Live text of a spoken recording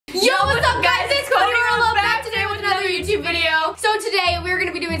video. So today we're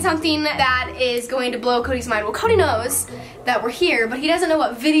gonna be doing something that is going to blow Cody's mind. Well, Cody knows that we're here, but he doesn't know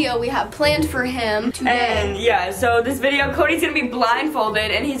what video we have planned for him today. And yeah, so this video, Cody's gonna be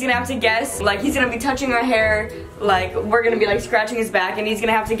blindfolded and he's gonna have to guess, like he's gonna be touching our hair, like we're gonna be like scratching his back, and he's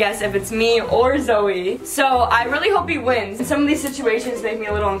gonna have to guess if it's me or Zoe. So I really hope he wins. Some of these situations make me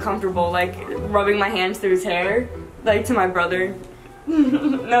a little uncomfortable, like rubbing my hands through his hair, like to my brother.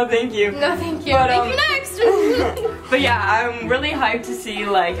 No thank you. No thank you. But, thank you next. But yeah, I'm really hyped to see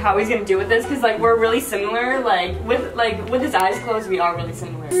like how he's gonna do with this, because like we're really similar. Like with his eyes closed, we are really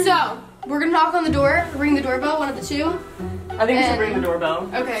similar. So we're gonna knock on the door, ring the doorbell, one of the two. I think we should ring the doorbell.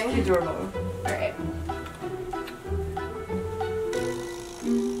 Okay. The doorbell. All right.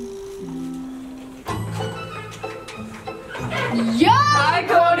 Yo! Hi,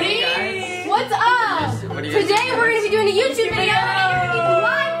 Cody! Hey, what's up? Today we're going to be doing a YouTube video and you're going to be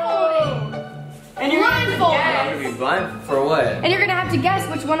blindfolded. And you're Blindfolded. I'm gonna be blind for what? And you're going to have to guess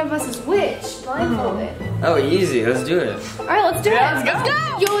which one of us is which. Blindfolded. Oh, easy. Let's do it. Alright, let's do it. Let's go.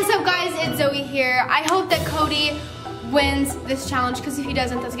 Yo, what's up guys? It's Zoe here. I hope that Cody wins this challenge, because if he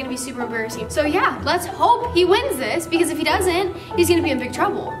doesn't, that's going to be super embarrassing. So yeah, let's hope he wins this, because if he doesn't, he's going to be in big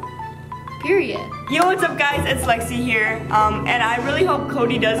trouble. Period. Yo, what's up guys, it's Lexi here, and I really hope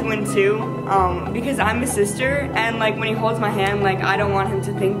Cody does win too, because I'm his sister, and like when he holds my hand, like I don't want him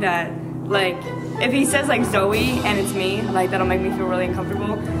to think that, like, if he says like Zoe and it's me, like that'll make me feel really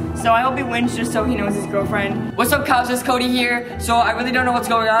uncomfortable. So I hope he wins just so he knows his girlfriend. What's up, Cows? It's Cody here. So I really don't know what's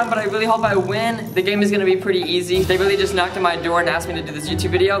going on, but I really hope I win. The game is gonna be pretty easy. They really just knocked on my door and asked me to do this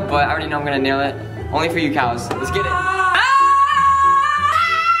YouTube video, but I already know I'm gonna nail it. Only for you, Cows. Let's get it.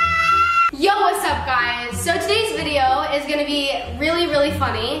 Yo, what's up guys? So today's video is gonna be really, really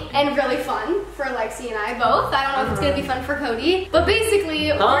funny and really fun for Lexi and I both. I don't know if it's gonna be fun for Cody, but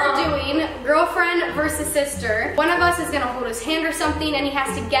basically we're doing girlfriend versus sister. One of us is gonna hold his hand or something, and he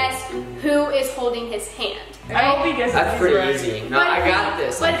has to guess who is holding his hand. Right? I hope he guesses. That's pretty right. easy. No, I got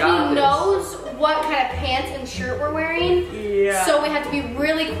this. But I got he this. knows what kind of pants and shirt we're wearing. Yeah. So we have to be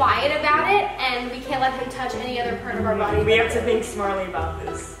really quiet about it, and we can't let him touch any other part of our body. We have to think smartly about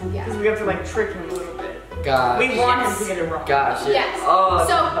this. Yeah. Because we have to like trick him a little bit. Gosh. We want him to get it wrong. Gosh. Yes. Oh,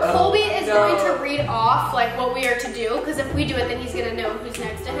 So Colby is no. going to read off like what we are to do, because if we do it, then he's gonna know who's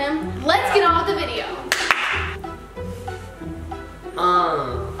next to him. Let's get on with the video.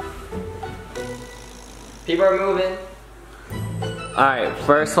 People are moving. Alright,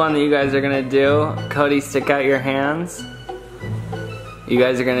 first one that you guys are gonna do, Cody, stick out your hands. You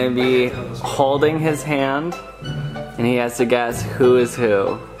guys are gonna be holding his hand, and he has to guess who is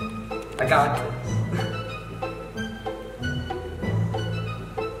who. I got this.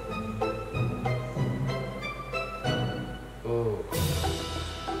 Ooh.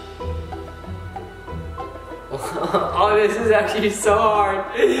 Oh, this is actually so hard.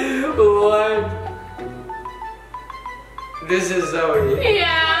 What? This is Zoe.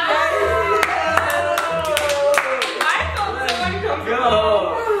 Yeah. I felt so uncomfortable.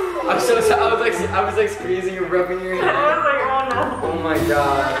 Go. I'm so sorry. I was like squeezing and rubbing your I hand. was like, oh no. Oh my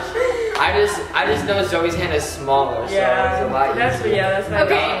gosh. I just know Zoe's hand is smaller, so Yeah, it's a lot that's easier. not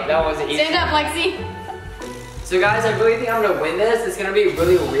Okay. That was easy. Stand up, Lexi. So guys, I really think I'm gonna win this. It's gonna be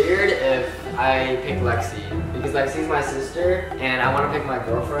really weird if I pick Lexi, because Lexi's my sister and I want to pick my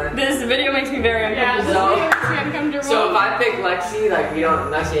girlfriend. This video makes me very uncomfortable. So if I pick Lexi, like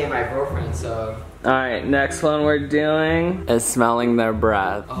Lexi ain't my girlfriend, so. Alright, next one we're doing is smelling their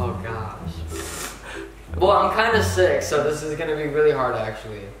breath. Oh gosh. Well, I'm kind of sick, so this is gonna be really hard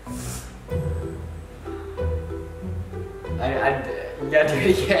actually. You gotta do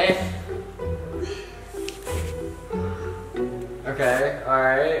it again. Okay,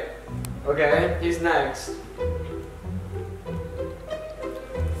 alright. Okay, who's next?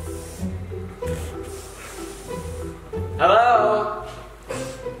 Hello?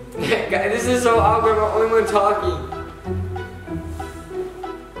 Guys, this is so awkward, I'm the only one talking.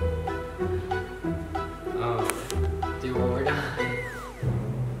 Oh, do one more time.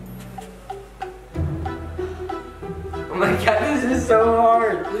 Oh my god, this is so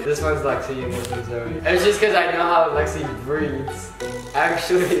hard. This one's Lexi and this one's Zoe. It's just because I know how Lexi breathes.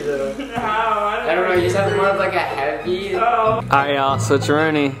 Actually though. How? I don't know, you just have more of like a heavy. Oh. Alright y'all, switch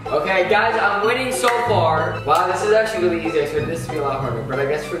Rooney. Okay guys, I'm winning so far. Wow, this is actually really easy. I expected this to be a lot harder, but I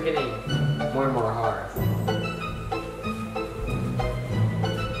guess we're getting more and more hard.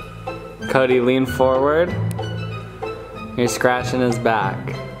 Cody, lean forward. You're scratching his back.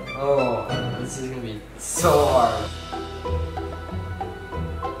 Oh, this is gonna be so hard.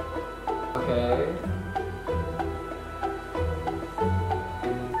 Okay.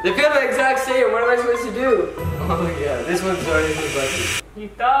 They feel the exact same. What am I supposed to do? Oh Oh yeah, this one's Zoe, this one's Lexi. You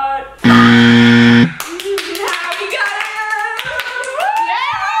thought. Yeah, we got it!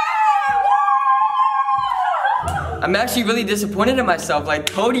 I'm actually really disappointed in myself. Like,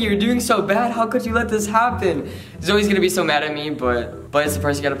 Cody, you're doing so bad. How could you let this happen? Zoe's gonna be so mad at me, but it's the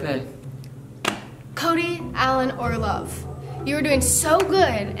price you gotta pay. Cody, Alan, Orlove. You were doing so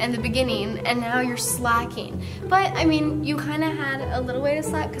good in the beginning, and now you're slacking. But, I mean, you kind of had a little way to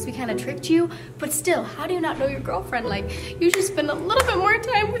slack because we kind of tricked you. But still, how do you not know your girlfriend? Like, you should spend a little bit more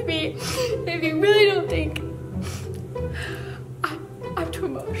time with me if you really don't think I'm too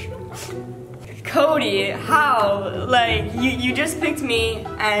emotional. Cody, how? Like, you just picked me,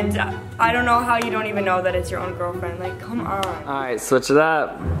 and I don't know how you don't even know that it's your own girlfriend. Like, come on. Alright, switch it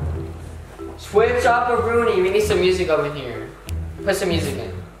up. Switch up a Rooney. We need some music over here. Put some music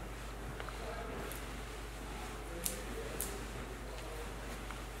in.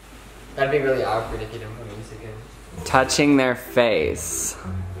 That'd be really awkward if you didn't put music in. Touching their face.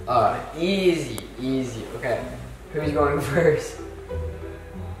 Easy, easy. Okay, who's going first?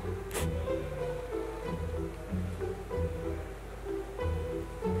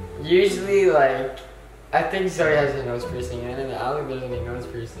 Usually, like, I think Zoe has a nose piercing and Alec doesn't need nose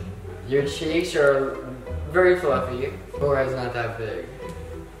piercing. Your cheeks are very fluffy, forehead's not that big.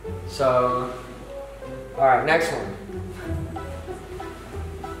 So, alright, next one.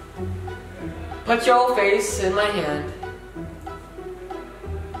 Put your whole face in my hand.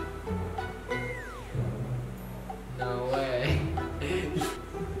 No way.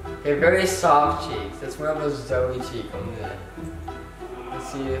 Okay, very soft cheeks. That's more of a Zoe cheek on that.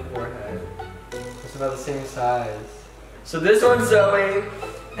 Let's see your forehead. It's about the same size. So this one's Zoe,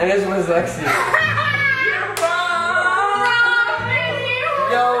 and this one's Lexi. You're wrong!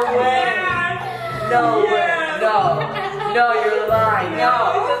 No way! No way! No! No, you're lying! No!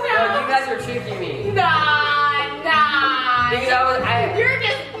 No, you guys are tricking me. Nah. Because You're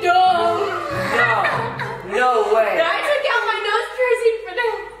just dumb. No way! I took out my nose piercing for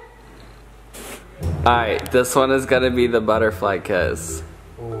that. Alright, this one is gonna be the butterfly kiss.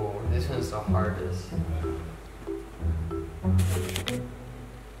 Ooh, this one's the hardest.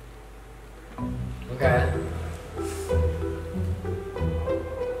 Okay.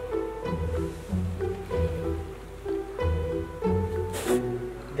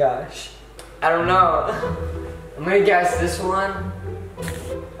 Gosh. I don't know. I'm gonna guess this one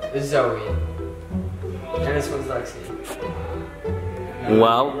is Zoe. And this one's Lexi.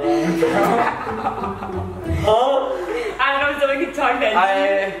 Well, I don't know if someone can talk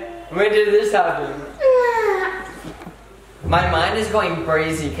that. When did this happen? My mind is going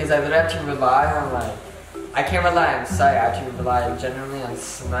crazy because I literally have to rely on, like, I can't rely on sight, I have to rely generally on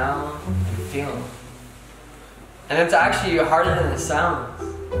smell and feel. And it's actually harder than it sounds.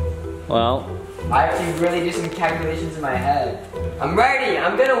 well, I have to really do some calculations in my head. I'm ready,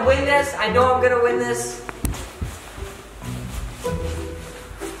 I'm gonna win this, I know I'm gonna win this.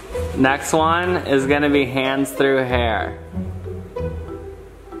 next one is gonna be hands through hair.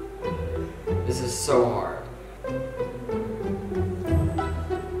 This is so hard.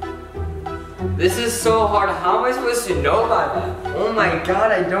 This is so hard. How am I supposed to know about that? Oh my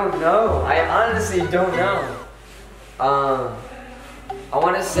god, I don't know. I honestly don't know. I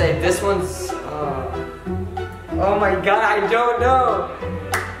want to say this one's. Oh my god, I don't know.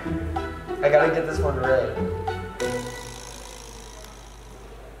 I gotta get this one right.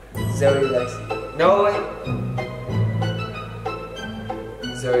 Zoe Lexi. No, wait.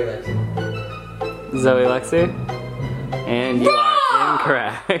 Zoe Lexi. Zoe Lexi? And you are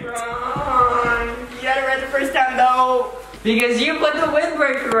incorrect. You got it right the first time though. Because you put the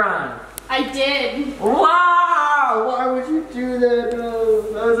windbreaker on. I did. Wow! Why would you do that though?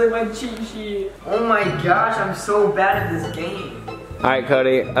 That was like my cheat sheet. Oh my gosh, I'm so bad at this game. Alright,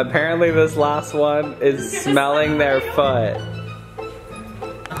 Cody, apparently this last one is smelling their foot.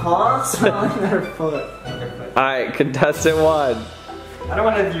 Huh? Smelling their foot. Alright, contestant one. I don't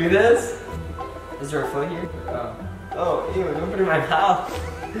want to do this. Is there a foot here? Oh. Oh, ew, don't put it in my mouth.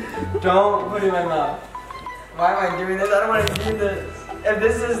 Don't put it in my mouth. Why am I doing this? I don't want to do this. If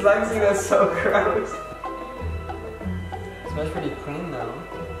this is Lexi, that's so gross. It smells pretty clean though.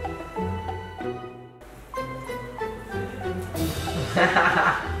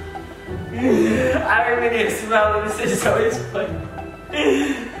 I don't even need to smell it. This is Zoe's foot.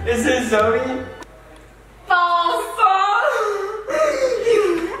 Is this Zoe? False.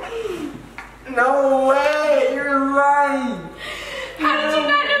 No way! You're lying! How did you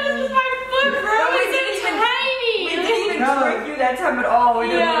not know this was my foot, bro? No, we It's didn't so even- tiny. We didn't even trick you that time at all. We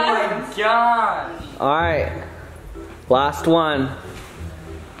didn't. Oh my gosh! Alright, last one.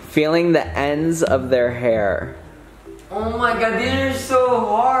 feeling the ends of their hair. Oh my god, these are so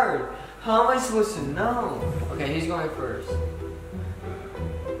hard. How am I supposed to know? Okay, who's going first?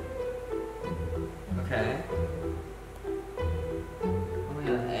 Okay. Oh my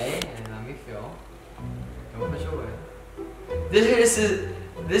god, A, and let me feel. Don't push away.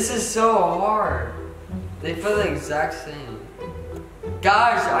 This is so hard. They feel the exact same.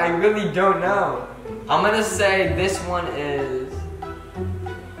 Gosh, I really don't know. I'm gonna say this one is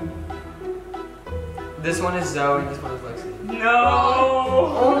Zoe, this one is Lexi.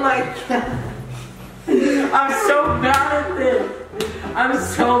 No! Oh my god. I'm so bad at this. I'm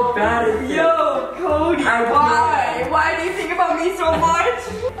so bad at this. Yo, Cody, why? Why do you think about me so much?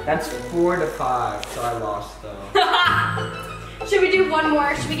 That's 4 to 5, so I lost though. Should we do one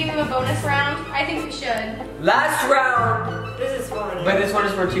more? Should we give him a bonus round? I think we should. Last round. This is fun. But this one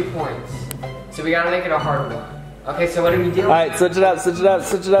is for 2 points. So we gotta make it a hard one. Okay, so what do we do? Alright, switch it up, switch it up,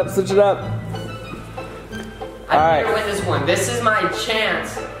 switch it up, switch it up. I better win this one. This is my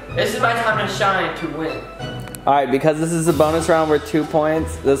chance. This is my time to shine to win. Alright, because this is a bonus round worth 2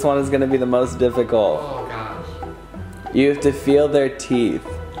 points, this one is gonna be the most difficult. Oh gosh. You have to feel their teeth.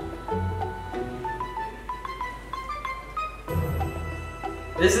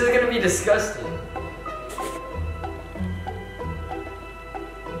 This is gonna be disgusting.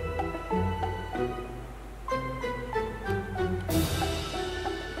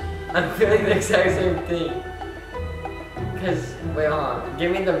 I'm feeling the exact same thing. Cause, wait, hold on.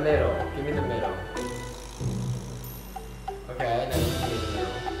 Give me the middle. Give me the middle. Okay, now you give me the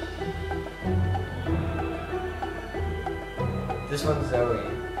middle. This one's Zoe.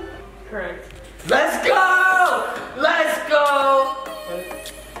 Correct. Let's go! Let's go!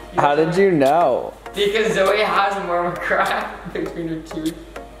 How did you know? Because Zoe has more of a crack between her teeth.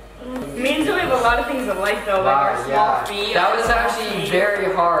 Me and Zoe have a lot of things alike though, like our small feet. That was actually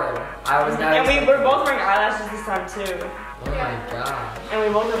very hard. I was not. And we're both wearing eyelashes this time too. Oh my god. And we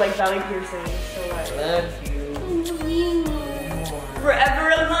both have like belly piercings, so like. Love you. Forever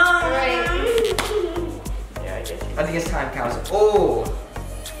alone. Right. Yeah, I guess. I think it's time counts. Oh.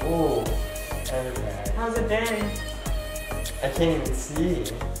 Oh. Okay. How's it been? I can't even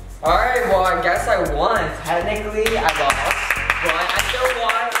see. Alright, well I guess I won. Technically I lost, but I still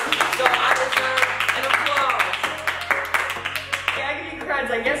won. So I deserve an applause. Yeah, I give you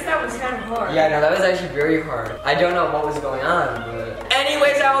creds. I guess that was kind of hard. Yeah, no, that was actually very hard. I don't know what was going on, but...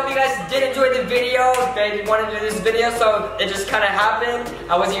 Anyways, I hope you guys did enjoy the video. They wanted to do this video, so it just kind of happened.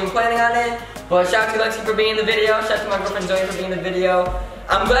 I wasn't even planning on it. But shout out to Lexi for being in the video. Shout out to my girlfriend Zoe for being in the video.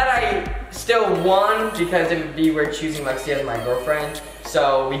 I'm glad I still won because it would be weird choosing Lexi as my girlfriend.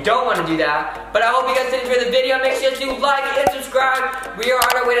 So we don't want to do that. But I hope you guys did enjoy the video. Make sure you like and subscribe. We are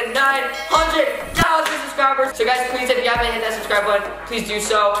on our way to 900,000 subscribers. So guys, please, if you haven't hit that subscribe button, please do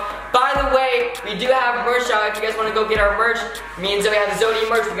so. By the way, we do have merch out. If you guys want to go get our merch, me and Zoe have Zoe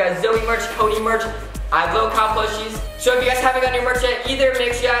merch. We got Zoe merch, Cody merch. I have little cow plushies. So if you guys haven't gotten your merch yet either,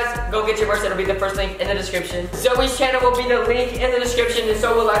 make sure you guys go get your merch. That'll be the first link in the description. Zoe's channel will be the link in the description, and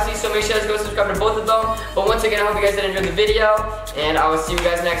so will Lexi. So make sure you guys go subscribe to both of them. But once again, I hope you guys did enjoy the video, and I will see you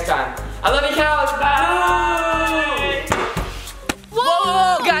guys next time. I love you, cows. Bye.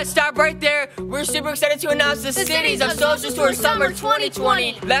 Whoa! Guys, stop right there. We're super excited to announce the cities of Social Tour Summer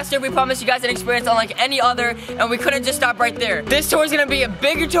 2020. Last year, we promised you guys an experience unlike any other, and we couldn't just stop right there. This tour is gonna be a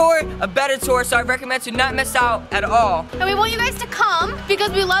bigger tour, a better tour, so I recommend to not miss out at all. And we want you guys to come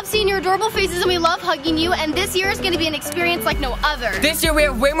because we love seeing your adorable faces and we love hugging you, and this year is gonna be an experience like no other. This year, we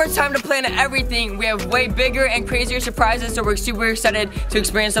have way more time to plan everything. We have way bigger and crazier surprises, so we're super excited to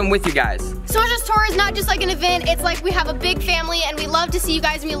experience them with you guys. Soja's Tour is not just like an event, it's like we have a big family and we love to see you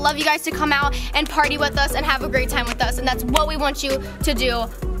guys and we love you guys to come out and party with us and have a great time with us, and that's what we want you to do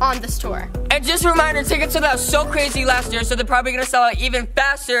on this tour. And just a reminder, tickets sold out so crazy last year, so they're probably gonna sell out even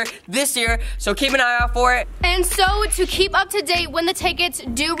faster this year, so keep an eye out for it. And so to keep up to date when the tickets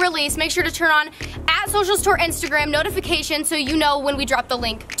do release, make sure to turn on @Socials Tour Instagram notifications so you know when we drop the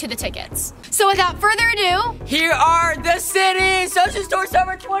link to the tickets. So without further ado, here are the cities! Socials Tour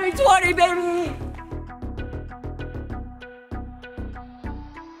Summer 2020, baby!